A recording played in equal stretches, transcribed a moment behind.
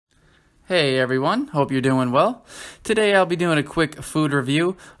Hey everyone, hope you're doing well. Today I'll be doing a quick food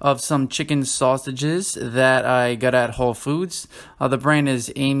review of some chicken sausages that I got at Whole Foods. The brand is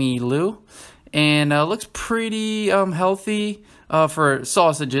Amylu, and looks pretty healthy for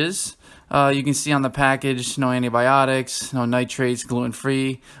sausages. You can see on the package, no antibiotics, no nitrates,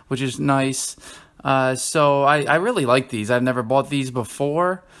 gluten-free, which is nice. So I really like these. I've never bought these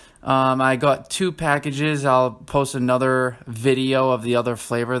before. I got 2 packages. I'll post another video of the other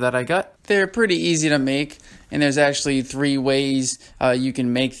flavor that I got. They're pretty easy to make, and there's actually 3 ways you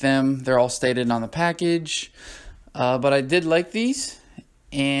can make them. They're all stated on the package. But I did like these,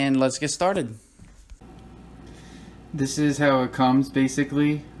 and let's get started. This is how it comes,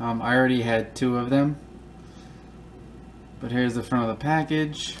 basically. I already had 2 of them. But here's the front of the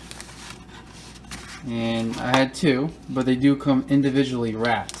package. And I had 2, but they do come individually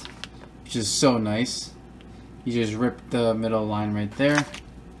wrapped, which is so nice. You just rip the middle line right there.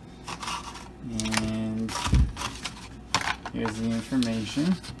 And here's the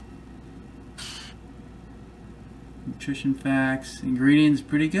information. Nutrition facts, ingredients,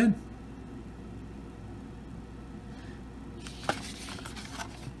 pretty good.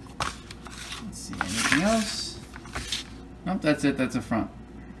 Let's see, anything else? Nope, that's it, that's the front.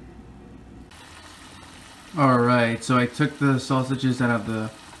 Alright, so I took the sausages out of the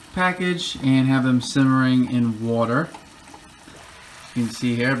package and have them simmering in water. You can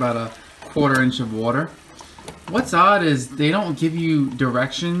see here about a 1/4 inch of water. What's odd is they don't give you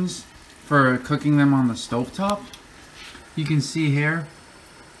directions for cooking them on the stovetop. You can see here,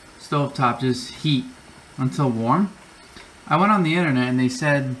 stovetop, just heat until warm. I went on the internet and they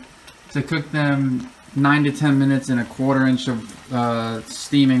said to cook them 9 to 10 minutes in a 1/4 inch of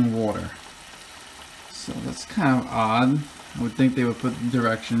steaming water. So that's kind of odd. I would think they would put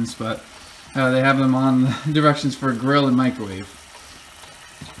directions, but they have them on directions for grill and microwave.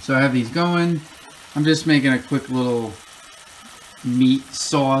 So I have these going. I'm just making a quick little meat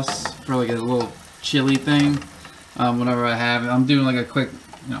sauce for like a little chili thing. Whenever I have it, I'm doing like a quick,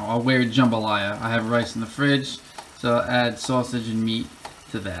 a weird jambalaya. I have rice in the fridge, so I'll add sausage and meat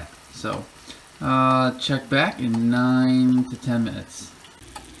to that. So check back in 9 to 10 minutes.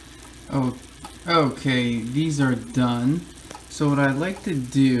 Oh. Okay, these are done. So what I like to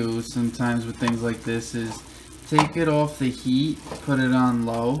do sometimes with things like this is take it off the heat, put it on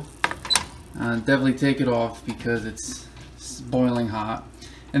low. Definitely take it off because it's boiling hot.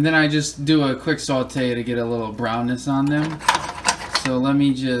 And then I just do a quick saute to get a little brownness on them. So let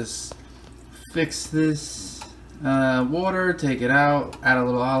me just fix this water, take it out, add a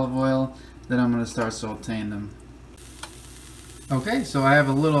little olive oil, then I'm going to start sauteing them. Okay, so I have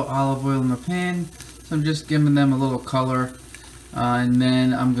a little olive oil in the pan, so I'm just giving them a little color, and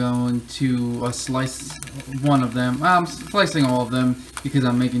then I'm going to slice one of them. I'm slicing all of them because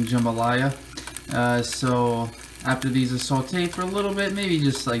I'm making jambalaya. So after these are sauteed for a little bit, maybe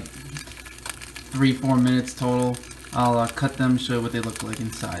just like 3-4 minutes total, I'll cut them, show you what they look like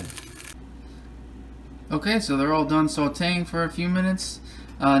inside. Okay, so they're all done sauteing for a few minutes.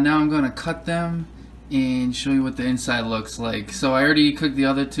 Now I'm going to cut them and show you what the inside looks like. So I already cooked the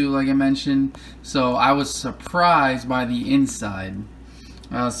other 2 like I mentioned, so I was surprised by the inside.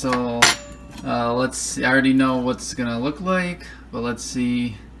 Let's see. I already know what's gonna look like, but let's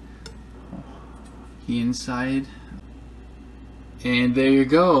see the inside. And there you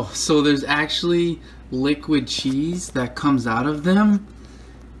go. So there's actually liquid cheese that comes out of them.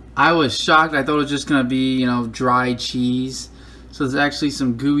 I was shocked. I thought it was just gonna be, dry cheese. So there's actually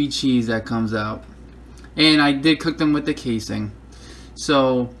some gooey cheese that comes out. And I did cook them with the casing.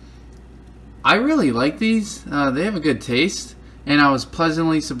 So I really like these. They have a good taste. And I was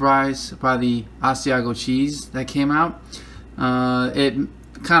pleasantly surprised by the Asiago cheese that came out. It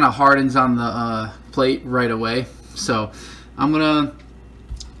kind of hardens on the plate right away. So I'm going to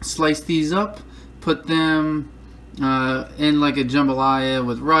slice these up, put them in like a jambalaya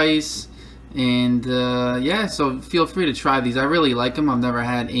with rice. And yeah, so feel free to try these. I really like them. I've never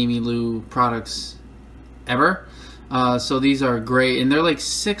had Amylu products ever. So these are great, and they're like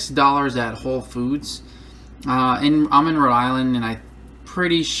 $6 at Whole Foods. And I'm in Rhode Island, and I'm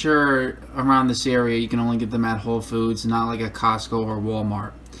pretty sure around this area you can only get them at Whole Foods, not like a Costco or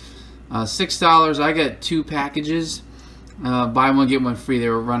Walmart. $6. I got 2 packages. Buy one get one free. They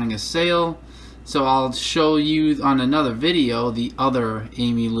were running a sale, so I'll show you on another video the other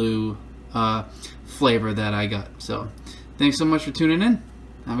Amylu flavor that I got. So thanks so much for tuning in.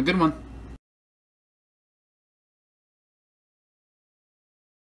 Have a good one.